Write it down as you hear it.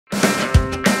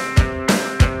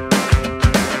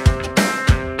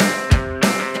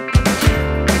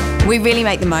We really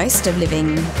make the most of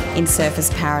living in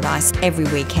surfers paradise. Every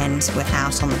weekend we're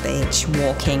out on the beach,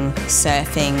 walking,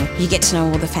 surfing. You get to know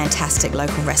all the fantastic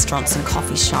local restaurants and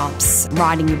coffee shops,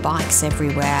 riding your bikes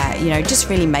everywhere, you know, just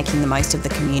really making the most of the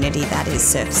community that is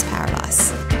Surfers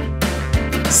Paradise.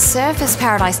 Surfers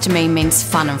Paradise to me means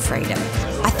fun and freedom.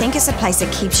 I think it's a place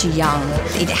that keeps you young.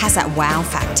 It has that wow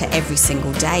factor every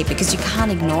single day because you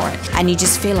can't ignore it and you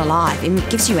just feel alive. It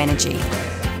gives you energy.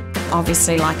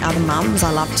 Obviously, like other mums,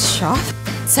 I love to shop.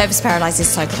 Surfers Paradise is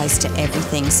so close to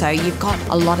everything, so you've got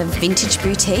a lot of vintage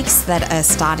boutiques that are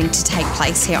starting to take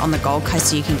place here on the Gold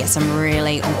Coast, so you can get some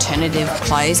really alternative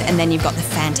clothes, and then you've got the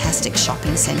fantastic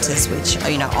shopping centres which,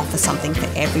 you know, offer something for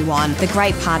everyone. The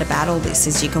great part about all this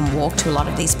is you can walk to a lot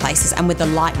of these places, and with the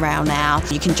light rail now,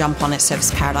 you can jump on at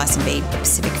Surfers Paradise and be at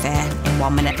Pacific Fair in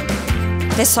 1 minute.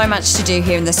 There's so much to do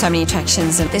here and there's so many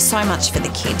attractions, and there's so much for the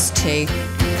kids too.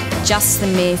 Just the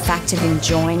mere fact of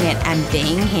enjoying it and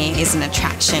being here is an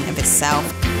attraction of itself.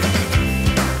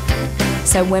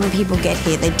 So when people get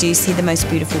here, they do see the most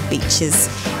beautiful beaches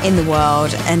in the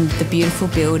world and the beautiful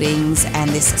buildings and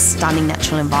this stunning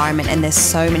natural environment, and there's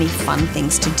so many fun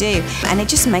things to do. And it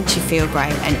just makes you feel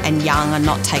great and young and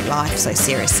not take life so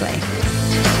seriously.